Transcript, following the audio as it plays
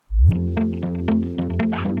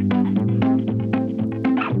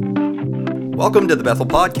Welcome to the Bethel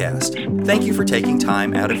Podcast. Thank you for taking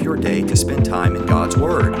time out of your day to spend time in God's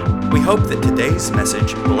Word. We hope that today's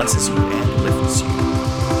message blesses you and lifts you.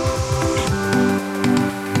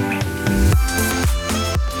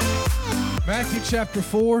 Matthew chapter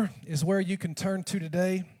 4 is where you can turn to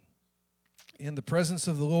today in the presence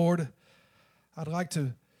of the Lord. I'd like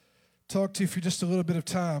to talk to you for just a little bit of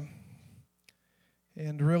time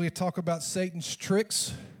and really talk about Satan's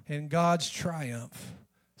tricks and God's triumph.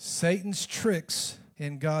 Satan's tricks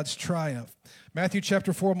and God's triumph. Matthew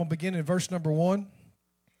chapter 4, I'm going to begin in verse number 1.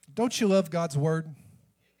 Don't you love God's Word?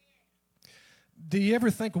 Do you ever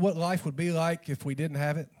think of what life would be like if we didn't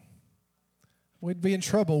have it? We'd be in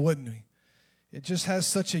trouble, wouldn't we? It just has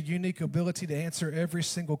such a unique ability to answer every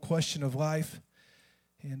single question of life,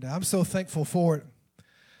 and I'm so thankful for it.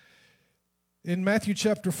 In Matthew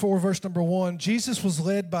chapter 4, verse number 1, Jesus was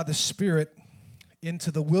led by the Spirit into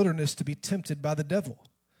the wilderness to be tempted by the devil.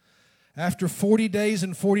 After 40 days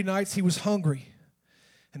and 40 nights, he was hungry.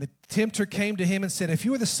 And the tempter came to him and said, "If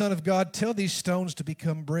you are the Son of God, tell these stones to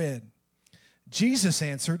become bread." Jesus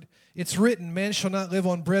answered, "It's written, man shall not live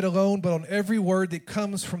on bread alone, but on every word that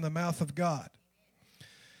comes from the mouth of God."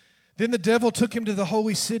 Then the devil took him to the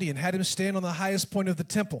holy city and had him stand on the highest point of the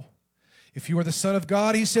temple. "If you are the Son of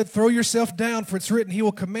God," he said, "throw yourself down, for it's written, he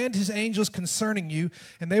will command his angels concerning you,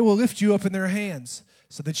 and they will lift you up in their hands,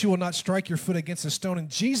 so that you will not strike your foot against a stone." And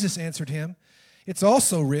Jesus answered him, "It's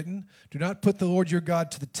also written, do not put the Lord your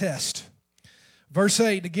God to the test." Verse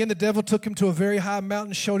 8, again the devil took him to a very high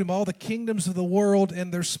mountain, showed him all the kingdoms of the world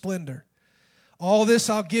and their splendor. "All this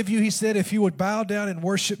I'll give you," he said, "if you would bow down and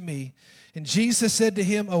worship me." And Jesus said to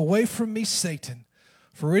him, "Away from me, Satan,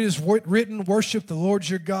 for it is written, worship the Lord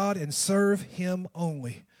your God and serve him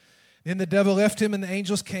only." Then the devil left him, and the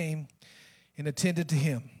angels came and attended to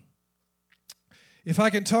him. If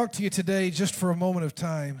I can talk to you today just for a moment of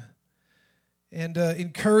time and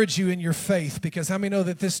encourage you in your faith, because how many know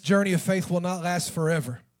that this journey of faith will not last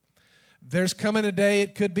forever? There's coming a day,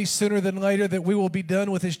 it could be sooner than later, that we will be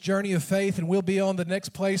done with this journey of faith and we'll be on the next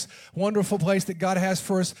place, wonderful place that God has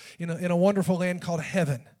for us in a wonderful land called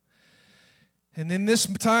heaven. And in this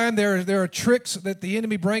time, there are tricks that the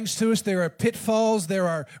enemy brings to us. There are pitfalls. There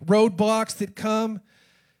are roadblocks that come.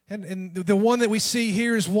 And the one that we see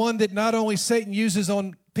here is one that not only Satan uses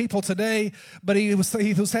on people today, but he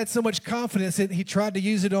had so much confidence that he tried to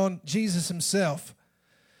use it on Jesus himself.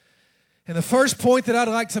 And the first point that I'd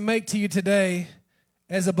like to make to you today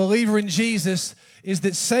as a believer in Jesus is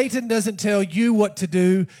that Satan doesn't tell you what to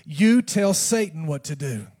do. You tell Satan what to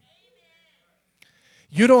do.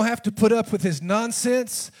 You don't have to put up with his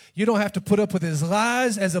nonsense. You don't have to put up with his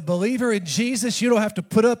lies. As a believer in Jesus, you don't have to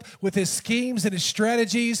put up with his schemes and his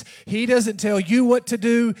strategies. He doesn't tell you what to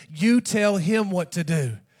do. You tell him what to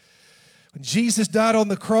do. When Jesus died on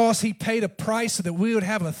the cross, he paid a price so that we would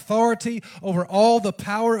have authority over all the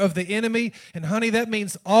power of the enemy. And honey, that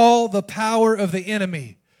means all the power of the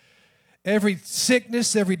enemy. Every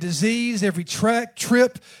sickness, every disease, every trick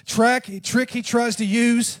he tries to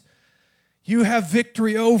use, you have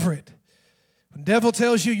victory over it. When the devil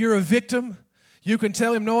tells you you're a victim, you can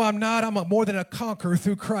tell him, "No, I'm not. I'm more than a conqueror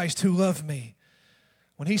through Christ who loved me."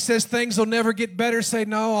 When he says things will never get better, say,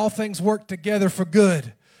 "No, all things work together for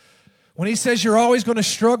good." When he says you're always going to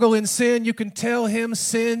struggle in sin, you can tell him,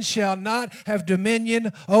 "Sin shall not have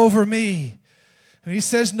dominion over me." When he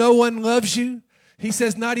says no one loves you, he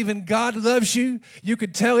says not even God loves you, you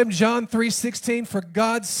could tell him John 3:16, "For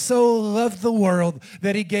God so loved the world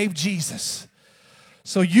that he gave Jesus."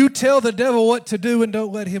 So you tell the devil what to do and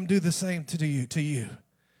don't let him do the same to you.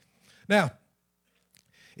 Now,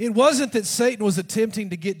 it wasn't that Satan was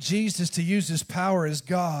attempting to get Jesus to use his power as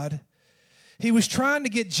God. He was trying to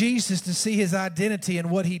get Jesus to see his identity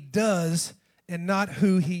in what he does and not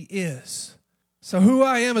who he is. So who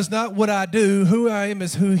I am is not what I do. Who I am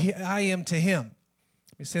is who I am to him.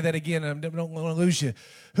 Let me say that again. I don't want to lose you.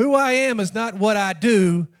 Who I am is not what I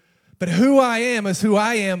do, but who I am is who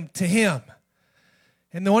I am to him.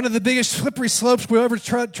 And one of the biggest slippery slopes we ever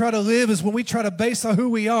try to live is when we try to base on who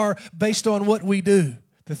we are based on what we do.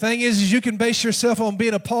 The thing is you can base yourself on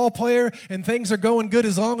being a ball player and things are going good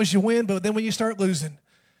as long as you win, but then when you start losing,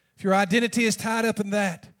 if your identity is tied up in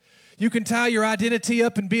that, you can tie your identity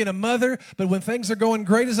up in being a mother, but when things are going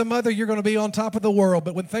great as a mother, you're going to be on top of the world.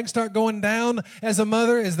 But when things start going down as a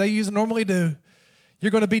mother, as they normally do,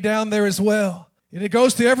 you're going to be down there as well. And it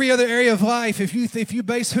goes to every other area of life. If you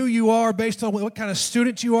base who you are based on what kind of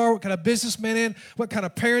student you are, what kind of businessman what kind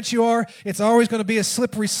of parents you are, it's always going to be a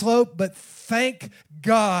slippery slope. But thank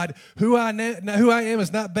God, who I am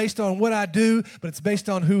is not based on what I do, but it's based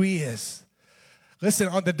on who he is. Listen,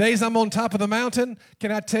 on the days I'm on top of the mountain,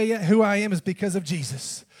 can I tell you who I am is because of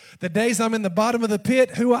Jesus. The days I'm in the bottom of the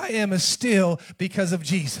pit, who I am is still because of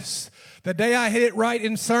Jesus. The day I hit it right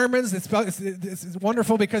in sermons, it's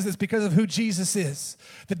wonderful because it's because of who Jesus is.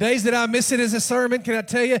 The days that I miss it as a sermon, can I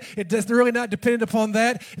tell you, it does really not depend upon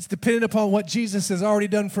that. It's dependent upon what Jesus has already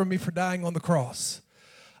done for me for dying on the cross.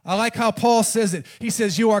 I like how Paul says it. He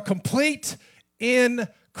says, you are complete in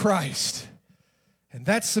Christ. And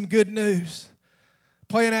that's some good news.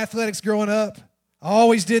 Playing athletics growing up, I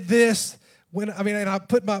always did this. And I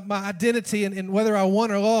put my identity in whether I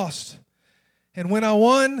won or lost. And when I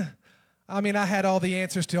won, I had all the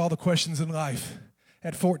answers to all the questions in life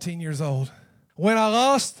at 14 years old. When I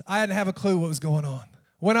lost, I didn't have a clue what was going on.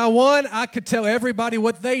 When I won, I could tell everybody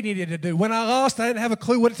what they needed to do. When I lost, I didn't have a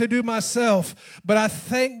clue what to do myself. But I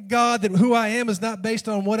thank God that who I am is not based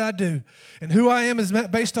on what I do. And who I am is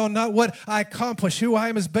based on not what I accomplish. Who I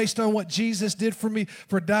am is based on what Jesus did for me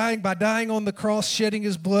by dying on the cross, shedding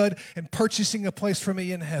his blood, and purchasing a place for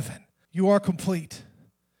me in heaven. You are complete,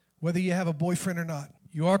 whether you have a boyfriend or not.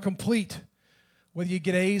 You are complete, whether you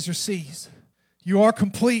get A's or C's. You are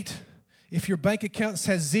complete if your bank account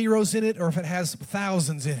has zeros in it or if it has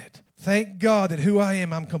thousands in it. Thank God that who I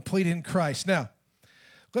am, I'm complete in Christ. Now,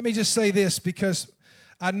 let me just say this because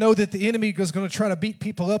I know that the enemy is going to try to beat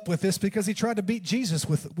people up with this because he tried to beat Jesus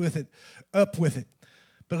with it.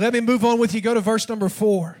 But let me move on with you. Go to verse number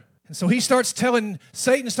 4. And so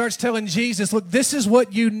Satan starts telling Jesus, look, this is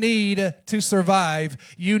what you need to survive.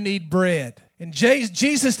 You need bread. And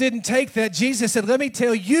Jesus didn't take that. Jesus said, let me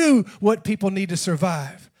tell you what people need to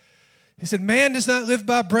survive. He said, man does not live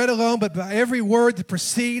by bread alone, but by every word that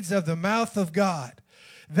proceeds of the mouth of God.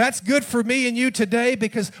 That's good for me and you today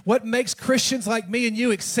because what makes Christians like me and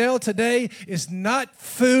you excel today is not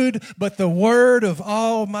food, but the word of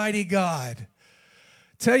Almighty God.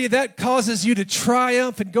 Tell you that causes you to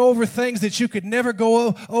triumph and go over things that you could never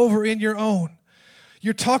go over in your own.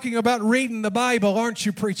 You're talking about reading the Bible, aren't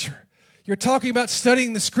you, preacher? You're talking about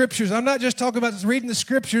studying the Scriptures. I'm not just talking about reading the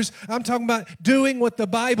Scriptures. I'm talking about doing what the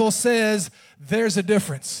Bible says. There's a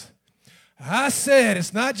difference. I said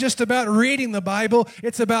it's not just about reading the Bible.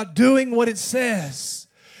 It's about doing what it says.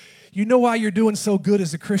 You know why you're doing so good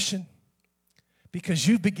as a Christian? Because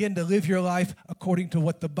you begin to live your life according to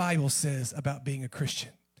what the Bible says about being a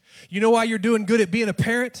Christian. You know why you're doing good at being a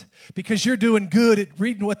parent? Because you're doing good at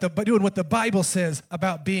doing what the Bible says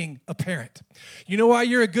about being a parent. You know why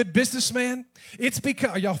you're a good businessman? It's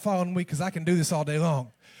because, are y'all following me? Because I can do this all day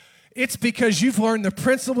long. It's because you've learned the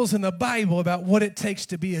principles in the Bible about what it takes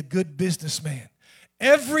to be a good businessman.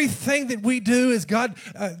 Everything that we do as God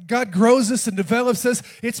grows us and develops us,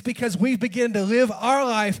 it's because we begin to live our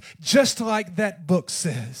life just like that book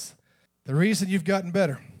says. The reason you've gotten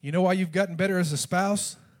better. You know why you've gotten better as a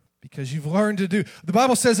spouse? Because you've learned to do. The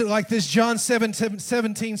Bible says it like this. John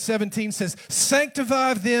 17 says,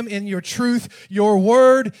 sanctify them in your truth. Your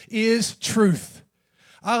word is truth.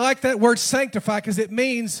 I like that word sanctify because it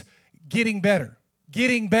means getting better.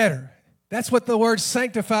 Getting better. That's what the word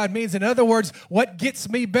sanctified means. In other words, what gets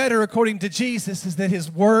me better according to Jesus is that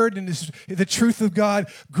his word and the truth of God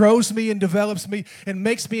grows me and develops me and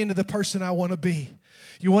makes me into the person I want to be.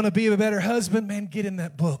 You want to be a better husband? Man, get in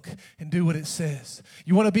that book and do what it says.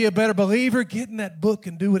 You want to be a better believer? Get in that book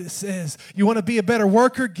and do what it says. You want to be a better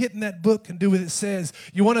worker? Get in that book and do what it says.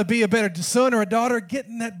 You want to be a better son or a daughter? Get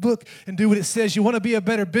in that book and do what it says. You want to be a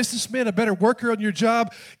better businessman, a better worker on your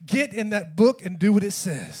job? Get in that book and do what it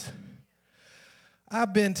says.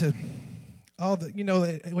 I've been to all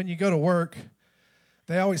the, when you go to work,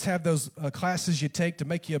 they always have those classes you take to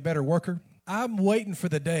make you a better worker. I'm waiting for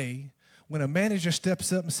the day when a manager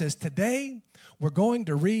steps up and says, today we're going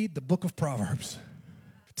to read the book of Proverbs.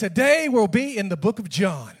 Today we'll be in the book of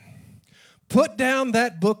John. Put down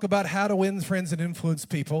that book about how to win friends and influence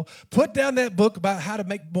people. Put down that book about how to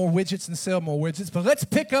make more widgets and sell more widgets. But let's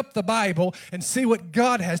pick up the Bible and see what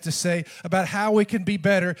God has to say about how we can be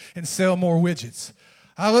better and sell more widgets.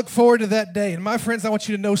 I look forward to that day. And my friends, I want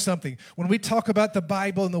you to know something. When we talk about the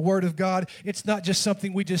Bible and the Word of God, it's not just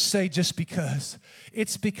something we just say just because.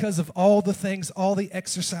 It's because of all the things, all the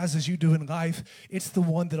exercises you do in life. It's the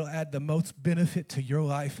one that will add the most benefit to your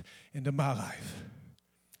life and to my life.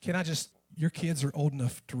 Your kids are old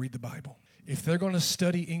enough to read the Bible. If they're going to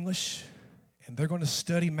study English and they're going to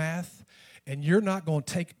study math, and you're not going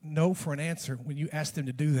to take no for an answer when you ask them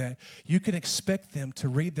to do that, you can expect them to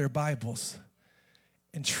read their Bibles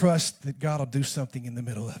and trust that God will do something in the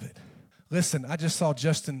middle of it. Listen, I just saw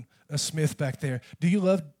Justin Smith back there. Do you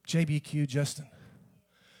love JBQ, Justin?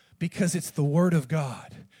 Because it's the Word of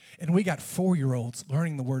God. And we got 4-year-olds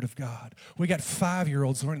learning the Word of God. We got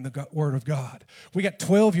 5-year-olds learning the Word of God. We got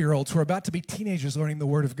 12-year-olds who are about to be teenagers learning the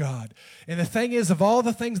Word of God. And the thing is, of all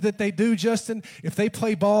the things that they do, Justin, if they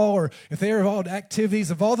play ball or if they're involved in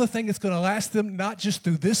activities, of all the things that's going to last them, not just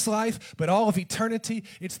through this life, but all of eternity,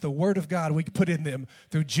 it's the Word of God we can put in them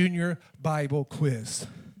through Junior Bible Quiz.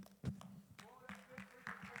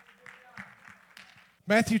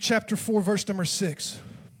 Matthew chapter 4, verse number 6.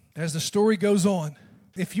 As the story goes on,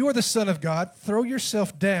 if you are the Son of God, throw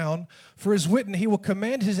yourself down, for as written, he will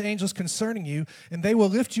command his angels concerning you, and they will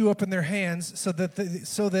lift you up in their hands so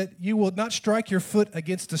that you will not strike your foot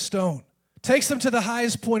against a stone. Takes them to the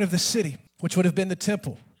highest point of the city, which would have been the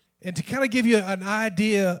temple. And to kind of give you an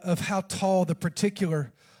idea of how tall the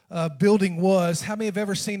particular building was, how many have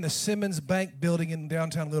ever seen the Simmons Bank building in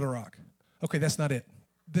downtown Little Rock? Okay, that's not it.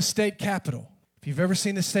 The state capitol. If you've ever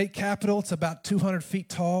seen the state capitol, it's about 200 feet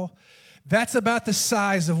tall. That's about the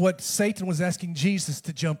size of what Satan was asking Jesus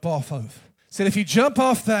to jump off of. He said, if you jump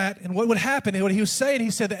off that, and what would happen, and what he was saying,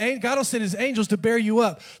 he said, God will send his angels to bear you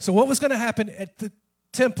up. So what was going to happen at the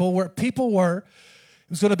temple where people were, it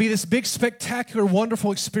was going to be this big, spectacular,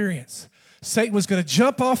 wonderful experience. Satan was going to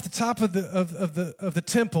jump off the top of the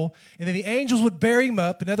temple, and then the angels would bear him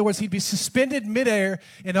up. In other words, he'd be suspended midair,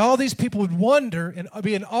 and all these people would wonder and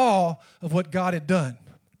be in awe of what God had done.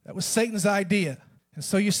 That was Satan's idea. And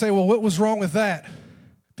so you say, well, what was wrong with that?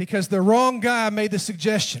 Because the wrong guy made the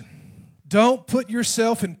suggestion. Don't put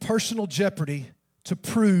yourself in personal jeopardy to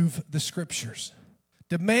prove the Scriptures.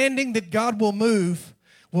 Demanding that God will move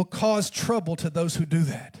will cause trouble to those who do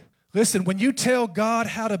that. Listen, when you tell God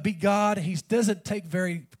how to be God, he doesn't take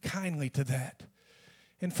very kindly to that.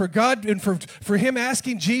 And for God, and for him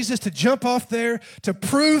asking Jesus to jump off there to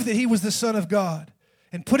prove that he was the Son of God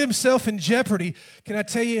and put himself in jeopardy, can I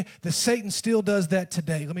tell you that Satan still does that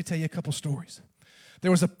today? Let me tell you a couple stories.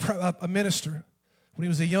 There was a minister, when he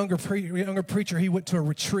was a younger preacher, he went to a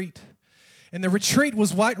retreat. And the retreat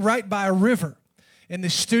was right by a river. And the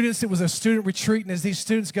students, it was a student retreat, and as these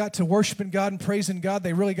students got to worshiping God and praising God,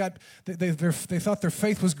 they really got, they thought their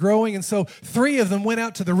faith was growing, and so 3 of them went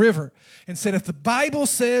out to the river and said, if the Bible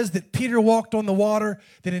says that Peter walked on the water,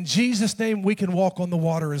 then in Jesus' name we can walk on the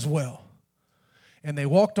water as well. And they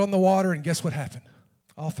walked on the water, and guess what happened?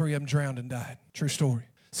 All 3 of them drowned and died. True story.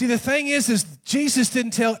 See, the thing is Jesus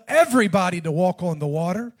didn't tell everybody to walk on the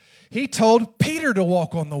water. He told Peter to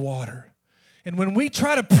walk on the water. And when we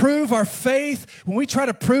try to prove our faith, when we try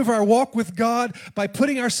to prove our walk with God by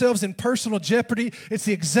putting ourselves in personal jeopardy, it's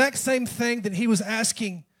the exact same thing that he was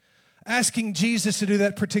asking Jesus to do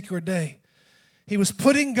that particular day. He was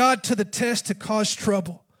putting God to the test to cause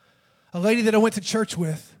trouble. A lady that I went to church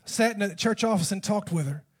with, sat in the church office and talked with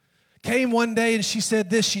her. Came one day and she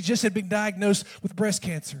said this, she just had been diagnosed with breast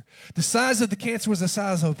cancer. The size of the cancer was the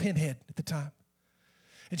size of a pinhead at the time.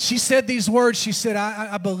 And she said these words. She said,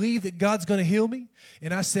 I believe that God's going to heal me.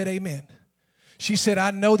 And I said, amen. She said,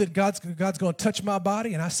 I know that God's going to touch my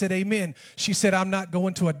body. And I said, amen. She said, I'm not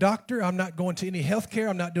going to a doctor. I'm not going to any health care.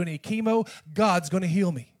 I'm not doing any chemo. God's going to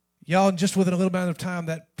heal me. Y'all, just within a little amount of time,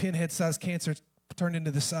 that pinhead-sized cancer turned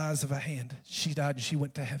into the size of a hand. She died and she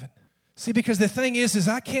went to heaven. See, because the thing is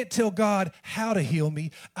I can't tell God how to heal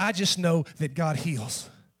me. I just know that God heals.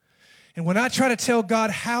 And when I try to tell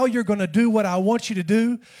God how you're going to do what I want you to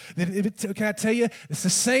do, can I tell you, it's the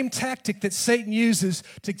same tactic that Satan uses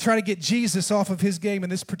to try to get Jesus off of his game in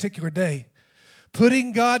this particular day.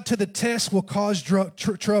 Putting God to the test will cause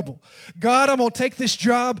trouble. God, I'm going to take this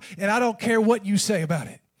job, and I don't care what you say about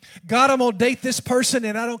it. God, I'm going to date this person,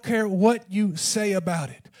 and I don't care what you say about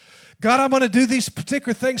it. God, I'm going to do these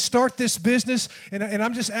particular things, start this business, and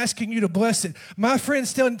I'm just asking you to bless it. My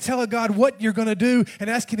friends, tell God what you're going to do and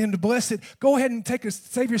asking him to bless it. Go ahead and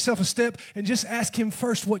save yourself a step and just ask him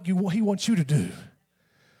first what he wants you to do.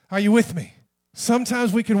 Are you with me?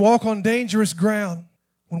 Sometimes we can walk on dangerous ground.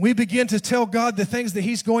 When we begin to tell God the things that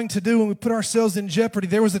he's going to do and we put ourselves in jeopardy,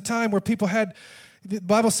 there was a time where people the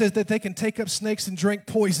Bible says that they can take up snakes and drink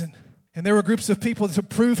poison. And there were groups of people to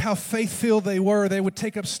prove how faith-filled they were. They would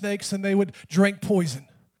take up snakes and they would drink poison.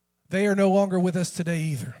 They are no longer with us today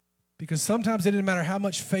either. Because sometimes it didn't matter how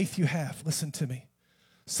much faith you have. Listen to me.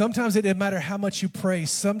 Sometimes it didn't matter how much you pray.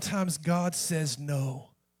 Sometimes God says no.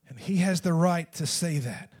 And he has the right to say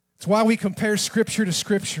that. It's why we compare Scripture to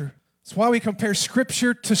Scripture. It's why we compare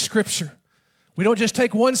Scripture to Scripture. We don't just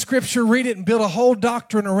take one Scripture, read it, and build a whole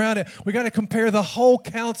doctrine around it. We got to compare the whole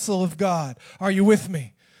counsel of God. Are you with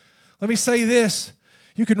me? Let me say this.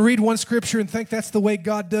 You can read one Scripture and think that's the way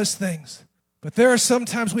God does things. But there are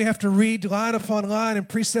sometimes we have to read line upon line and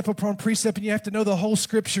precept upon precept, and you have to know the whole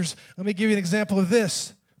Scriptures. Let me give you an example of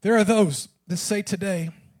this. There are those that say today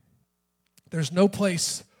There's no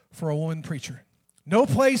place for a woman preacher. No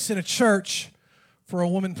place in a church for a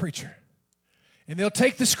woman preacher. And they'll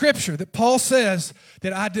take the scripture that Paul says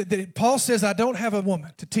I don't have a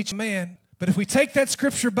woman to teach a man. But if we take that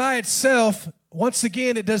scripture by itself, once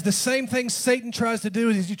again, it does the same thing Satan tries to do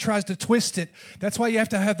as he tries to twist it. That's why you have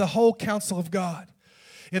to have the whole counsel of God.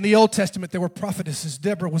 In the Old Testament, there were prophetesses.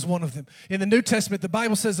 Deborah was one of them. In the New Testament, the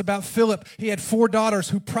Bible says about Philip, he had 4 daughters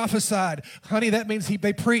who prophesied. Honey, that means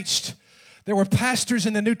they preached. There were pastors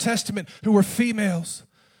in the New Testament who were females.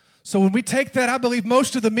 So when we take that, I believe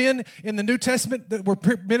most of the men in the New Testament that were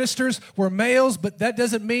ministers were males, but that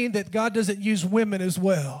doesn't mean that God doesn't use women as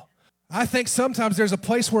well. I think sometimes there's a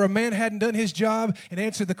place where a man hadn't done his job and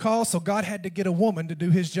answered the call, so God had to get a woman to do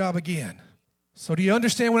his job again. So do you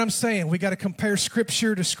understand what I'm saying? We got to compare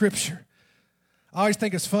Scripture to Scripture. I always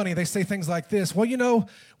think it's funny. They say things like this. Well, you know,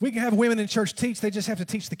 we can have women in church teach. They just have to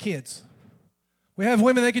teach the kids. We have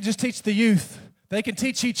women, they can just teach the youth. They can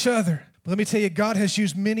teach each other. But let me tell you, God has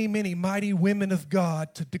used many, many mighty women of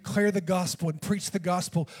God to declare the gospel and preach the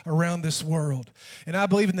gospel around this world. And I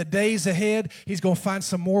believe in the days ahead, He's going to find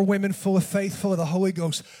some more women full of faith, full of the Holy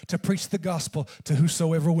Ghost to preach the gospel to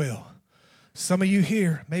whosoever will. Some of you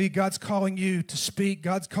here, maybe God's calling you to speak.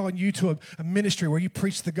 God's calling you to a ministry where you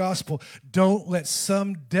preach the gospel. Don't let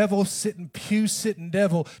some pew-sitting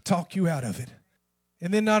devil talk you out of it.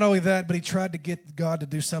 And then not only that, but he tried to get God to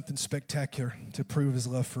do something spectacular to prove His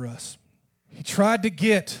love for us. He tried to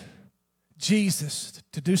get Jesus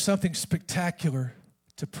to do something spectacular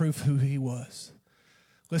to prove who He was.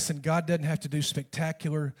 Listen, God doesn't have to do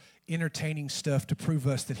spectacular, entertaining stuff to prove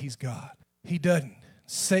us that He's God. He doesn't.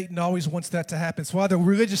 Satan always wants that to happen. That's why the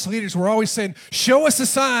religious leaders were always saying, show us a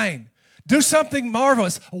sign. Do something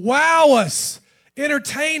marvelous. Wow us.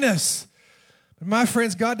 Entertain us. But my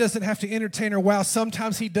friends, God doesn't have to entertain or wow.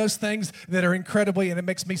 Sometimes He does things that are incredibly, and it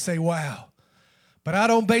makes me say, wow. But I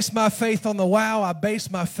don't base my faith on the wow. I base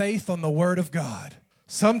my faith on the Word of God.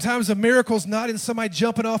 Sometimes the miracle's not in somebody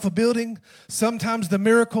jumping off a building. Sometimes the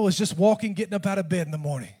miracle is just getting up out of bed in the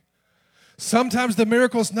morning. Sometimes the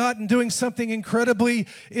miracle's not in doing something incredibly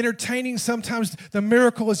entertaining. Sometimes the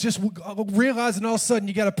miracle is just realizing all of a sudden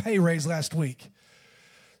you got a pay raise last week.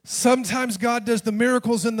 Sometimes God does the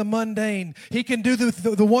miracles in the mundane. He can do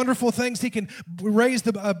the wonderful things. He can raise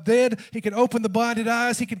the dead. He can open the blinded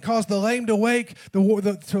eyes. He can cause the lame to wake,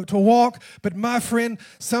 to walk. But my friend,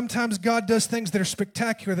 sometimes God does things that are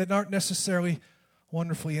spectacular that aren't necessarily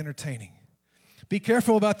wonderfully entertaining. Be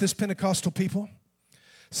careful about this, Pentecostal people.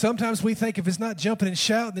 Sometimes we think if it's not jumping and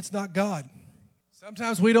shouting, it's not God.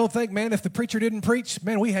 Sometimes we don't think, man, if the preacher didn't preach,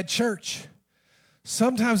 man, we had church.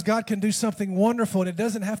 Sometimes God can do something wonderful, and it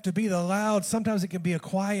doesn't have to be the loud. Sometimes it can be a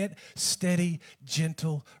quiet, steady,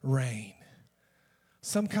 gentle rain.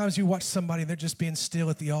 Sometimes you watch somebody and they're just being still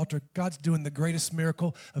at the altar. God's doing the greatest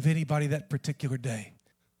miracle of anybody that particular day.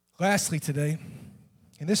 Lastly today,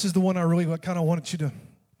 and this is the one I really kind of wanted you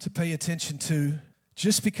to pay attention to,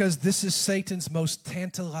 just because this is Satan's most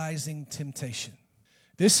tantalizing temptation.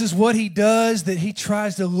 This is what he does, that he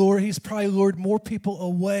tries to lure. He's probably lured more people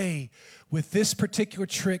away with this particular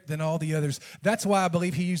trick than all the others. That's why I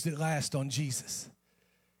believe he used it last on Jesus.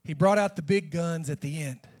 He brought out the big guns at the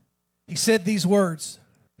end. He said these words.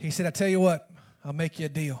 He said, I tell you what, I'll make you a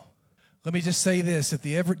deal. Let me just say this. If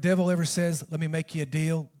the devil ever says, let me make you a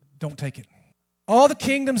deal, don't take it. All the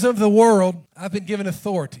kingdoms of the world, I've been given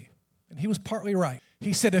authority. And he was partly right.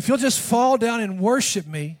 He said, if you'll just fall down and worship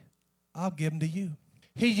me, I'll give them to you.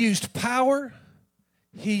 He used power.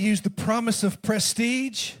 He used the promise of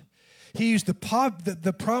prestige. He used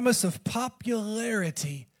the promise of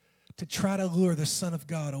popularity to try to lure the Son of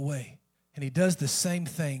God away. And he does the same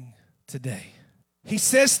thing today. He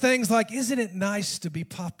says things like, isn't it nice to be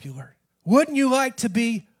popular? Wouldn't you like to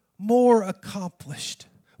be more accomplished?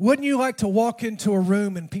 Wouldn't you like to walk into a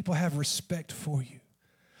room and people have respect for you?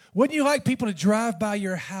 Wouldn't you like people to drive by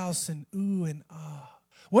your house and ooh and ah?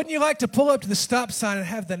 Wouldn't you like to pull up to the stop sign and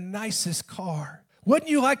have the nicest car? Wouldn't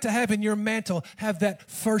you like to have in your mantle, have that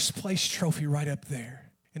first place trophy right up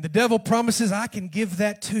there? And the devil promises, I can give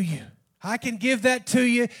that to you. I can give that to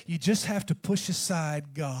you. You just have to push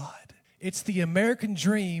aside God. It's the American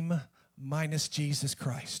dream minus Jesus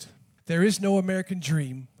Christ. There is no American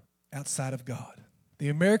dream outside of God. The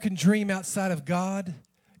American dream outside of God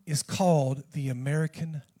is called the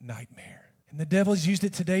American nightmare. And the devil's used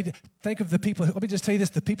it today to think of the people. Let me just tell you this,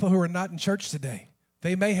 the people who are not in church today,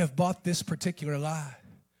 they may have bought this particular lie.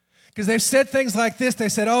 Because they've said things like this. They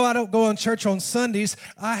said, I don't go on church on Sundays.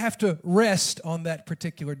 I have to rest on that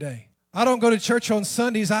particular day. I don't go to church on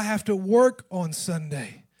Sundays. I have to work on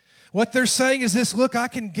Sunday. What they're saying is this, look, I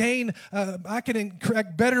can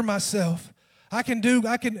better myself. I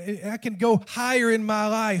can go higher in my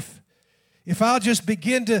life. If I'll just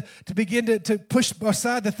begin to push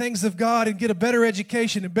aside the things of God and get a better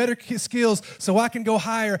education and better skills so I can go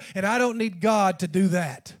higher, and I don't need God to do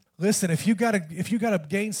that. Listen, if you gotta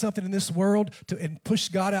gain something in this world and push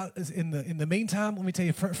God out in the meantime, let me tell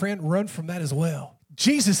you, friend, run from that as well.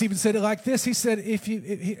 Jesus even said it like this. He said,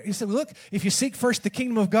 look, if you seek first the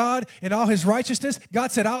kingdom of God and all his righteousness,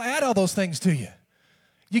 God said, I'll add all those things to you.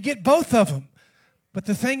 You get both of them. But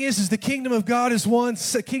the thing is the kingdom of God is one,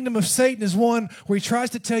 the kingdom of Satan is one where he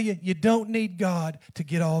tries to tell you, you don't need God to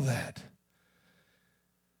get all that.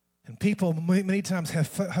 And people many times have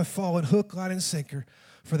fallen hook, line, and sinker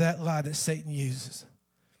for that lie that Satan uses.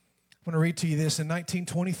 I want to read to you this. In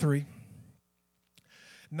 1923,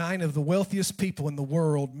 9 of the wealthiest people in the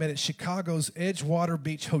world met at Chicago's Edgewater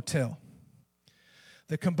Beach Hotel.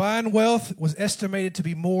 The combined wealth was estimated to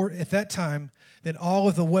be more at that time than all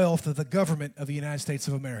of the wealth of the government of the United States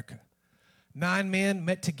of America. 9 men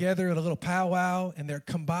met together at a little powwow, and their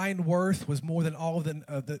combined worth was more than all of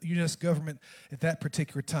the U.S. government at that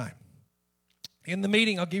particular time. In the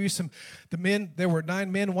meeting, I'll give you the men. There were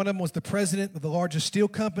 9 men. One of them was the president of the largest steel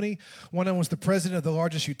company. One of them was the president of the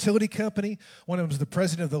largest utility company. One of them was the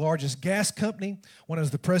president of the largest gas company. One of them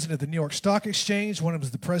was the president of the New York Stock Exchange. One of them was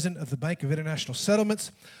the president of the Bank of International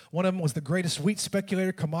Settlements. One of them was the greatest wheat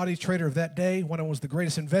speculator, commodity trader of that day. One of them was the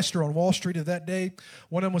greatest investor on Wall Street of that day.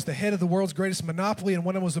 One of them was the head of the world's greatest monopoly, and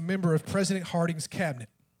one of them was a member of President Harding's cabinet.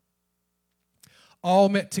 All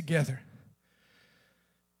met together.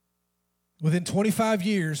 Within 25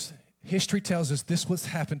 years, history tells us this was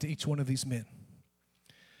happened to each one of these men.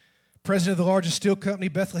 President of the largest steel company,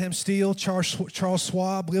 Bethlehem Steel, Charles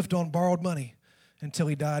Schwab, lived on borrowed money until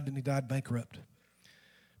he died, and he died bankrupt.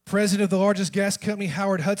 President of the largest gas company,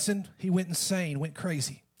 Howard Hudson, he went insane, went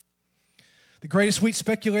crazy. The greatest wheat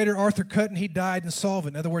speculator, Arthur Cutten, he died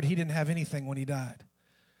insolvent. In other words, he didn't have anything when he died.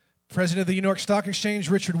 President of the New York Stock Exchange,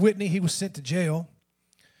 Richard Whitney, he was sent to jail.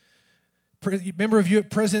 Member of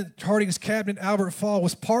President Harding's cabinet, Albert Fall,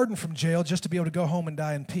 was pardoned from jail just to be able to go home and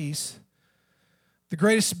die in peace. The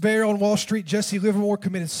greatest bear on Wall Street, Jesse Livermore,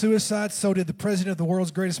 committed suicide. So did the president of the world's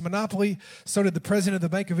greatest monopoly. So did the president of the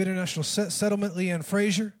Bank of International Settlement, Leanne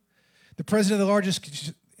Fraser. The president of the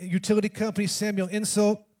largest utility company, Samuel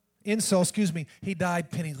Insull, he died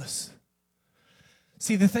penniless.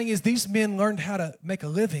 See, the thing is, these men learned how to make a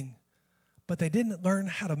living, but they didn't learn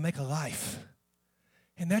how to make a life.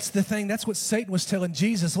 And that's the thing. That's what Satan was telling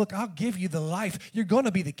Jesus. Look, I'll give you the life. You're going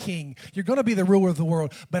to be the king. You're going to be the ruler of the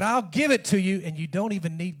world. But I'll give it to you, and you don't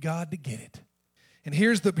even need God to get it. And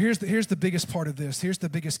here's the biggest part of this. Here's the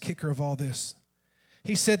biggest kicker of all this.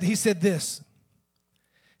 He said this.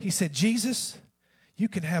 He said, Jesus, you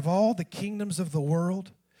can have all the kingdoms of the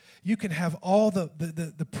world. You can have all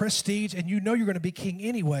the prestige, and you know you're going to be king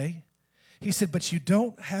anyway. He said, but you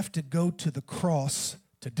don't have to go to the cross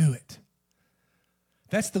to do it.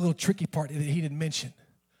 That's the little tricky part that he didn't mention.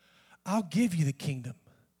 I'll give you the kingdom.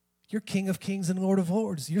 You're King of Kings and Lord of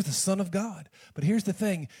Lords. You're the Son of God. But here's the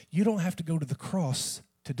thing. You don't have to go to the cross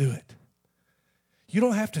to do it. You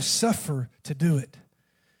don't have to suffer to do it.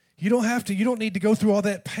 You don't need to go through all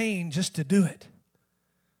that pain just to do it.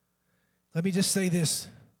 Let me just say this,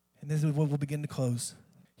 and this is what we'll begin to close.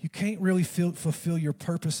 You can't really fulfill your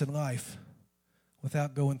purpose in life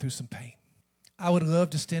without going through some pain. I would love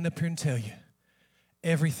to stand up here and tell you,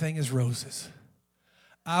 everything is roses.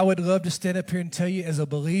 I would love to stand up here and tell you as a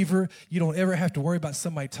believer, you don't ever have to worry about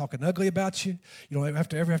somebody talking ugly about you. You don't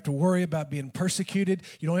ever have to worry about being persecuted.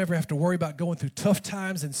 You don't ever have to worry about going through tough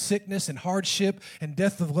times and sickness and hardship and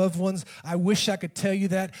death of loved ones. I wish I could tell you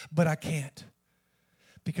that, but I can't.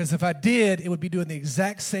 Because if I did, it would be doing the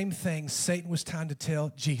exact same thing Satan was trying to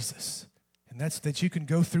tell Jesus. And that's that you can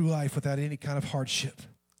go through life without any kind of hardship.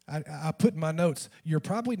 I put in my notes, you're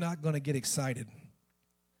probably not going to get excited.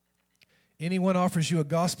 Anyone offers you a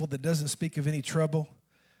gospel that doesn't speak of any trouble,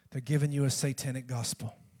 they're giving you a satanic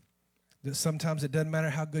gospel. That sometimes it doesn't matter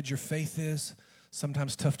how good your faith is,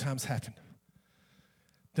 sometimes tough times happen.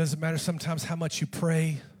 Doesn't matter sometimes how much you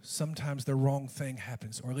pray, sometimes the wrong thing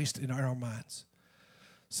happens, or at least in our minds.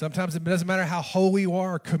 Sometimes it doesn't matter how holy you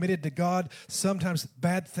are or committed to God, sometimes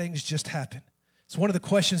bad things just happen. It's one of the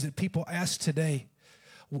questions that people ask today.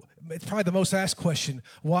 It's probably the most asked question.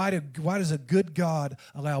 Why does a good God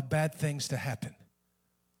allow bad things to happen?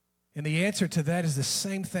 And the answer to that is the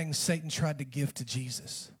same thing Satan tried to give to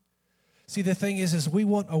Jesus. See, the thing is we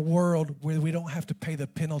want a world where we don't have to pay the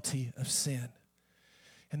penalty of sin.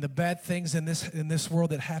 And the bad things in this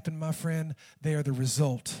world that happen, my friend, they are the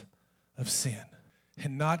result of sin.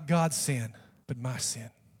 And not God's sin, but my sin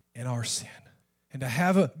and our sin. And to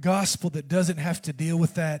have a gospel that doesn't have to deal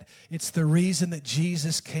with that, it's the reason that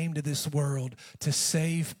Jesus came to this world, to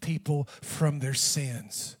save people from their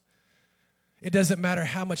sins. It doesn't matter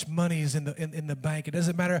how much money is in the bank. It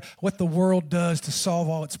doesn't matter what the world does to solve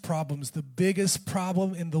all its problems. The biggest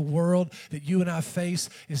problem in the world that you and I face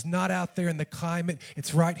is not out there in the climate.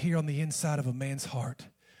 It's right here on the inside of a man's heart.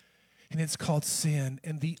 And it's called sin.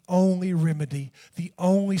 And the only remedy, the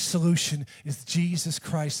only solution is Jesus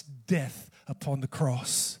Christ's death upon the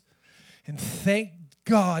cross. And thank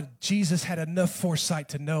God Jesus had enough foresight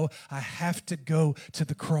to know I have to go to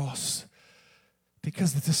the cross.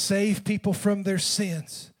 Because to save people from their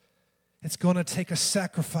sins, it's going to take a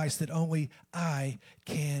sacrifice that only I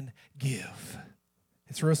can give.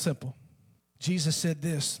 It's real simple. Jesus said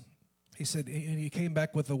this. He said, and he came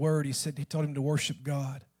back with the word. He told him to worship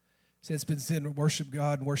God. He said it's been sin to worship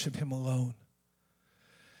God and worship him alone.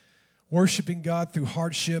 Worshiping God through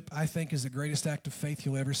hardship, I think, is the greatest act of faith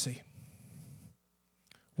you'll ever see.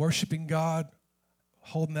 Worshiping God,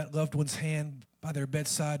 holding that loved one's hand by their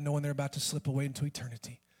bedside, knowing they're about to slip away into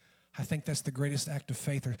eternity. I think that's the greatest act of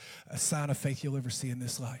faith or a sign of faith you'll ever see in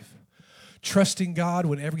this life. Trusting God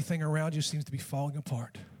when everything around you seems to be falling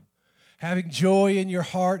apart. Having joy in your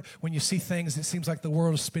heart when you see things that seems like the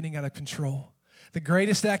world is spinning out of control. The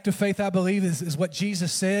greatest act of faith, I believe, is what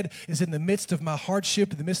Jesus said, is in the midst of my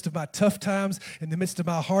hardship, in the midst of my tough times, in the midst of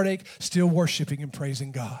my heartache, still worshiping and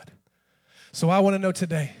praising God. So I want to know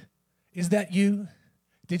today, is that you?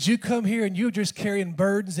 Did you come here and you're just carrying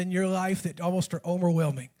burdens in your life that almost are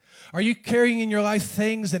overwhelming? Are you carrying in your life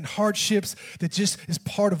things and hardships that just is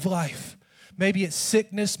part of life? Maybe it's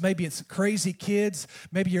sickness. Maybe it's crazy kids.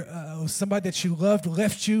 Maybe you're somebody that you loved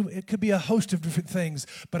left you. It could be a host of different things.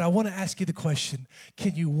 But I want to ask you the question,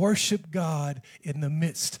 can you worship God in the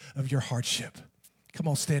midst of your hardship? Come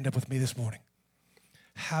on, stand up with me this morning.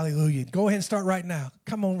 Hallelujah. Go ahead and start right now.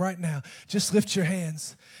 Come on right now. Just lift your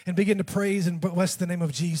hands and begin to praise and bless the name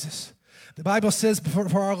of Jesus. The Bible says,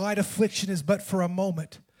 for our light affliction is but for a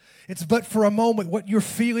moment. It's but for a moment. What you're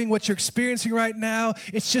feeling, what you're experiencing right now,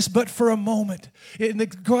 it's just but for a moment. In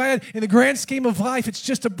the grand scheme of life, it's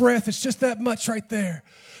just a breath. It's just that much right there.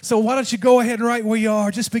 So why don't you go ahead and right where you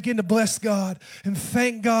are, just begin to bless God and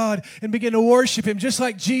thank God and begin to worship Him, just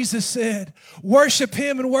like Jesus said. Worship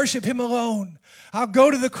Him and worship Him alone. I'll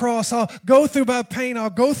go to the cross. I'll go through my pain. I'll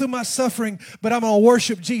go through my suffering, but I'm going to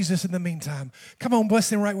worship Jesus in the meantime. Come on,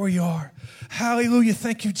 bless Him right where you are. Hallelujah.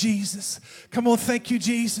 Thank you, Jesus. Come on, thank you,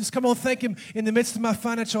 Jesus. Come on, thank Him in the midst of my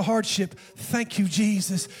financial hardship. Thank you,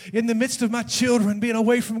 Jesus. In the midst of my children being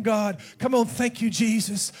away from God. Come on, thank you,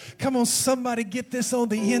 Jesus. Come on, somebody get this on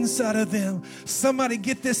the inside of them. Somebody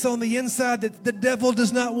get this on the inside that the devil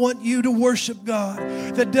does not want you to worship God.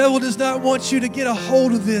 The devil does not want you to get a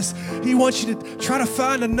hold of this. He wants you to try to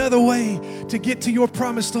find another way to get to your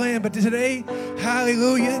promised land. But today,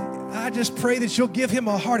 hallelujah, I just pray that you'll give him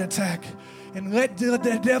a heart attack and let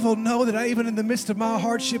the devil know that even in the midst of my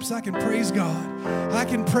hardships, I can praise God. I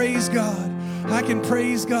can praise God. I can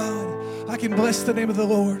praise God. I can bless the name of the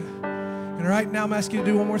Lord. And right now, I'm asking you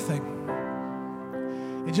to do one more thing.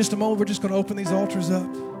 In just a moment, we're just going to open these altars up.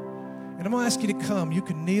 And I'm going to ask you to come. You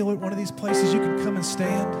can kneel at one of these places. You can come and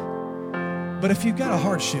stand. But if you've got a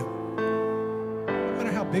hardship,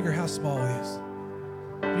 big or how small it is.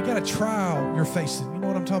 You got a trial you're facing. You know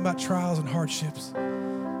what I'm talking about? Trials and hardships.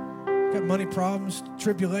 You got money problems,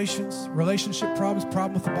 tribulations, relationship problems,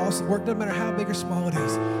 problem with the boss at work. Doesn't matter how big or small it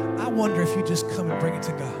is. I wonder if you just come and bring it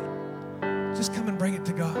to God. Just come and bring it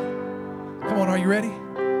to God. Come on, are you ready?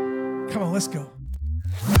 Come on, let's go.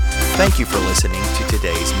 Thank you for listening to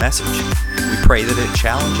today's message. We pray that it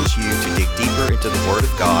challenges you to dig deeper into the Word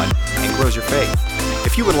of God and grows your faith.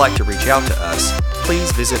 If you would like to reach out to us,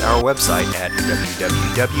 please visit our website at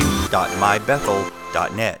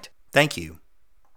www.mybethel.net. Thank you.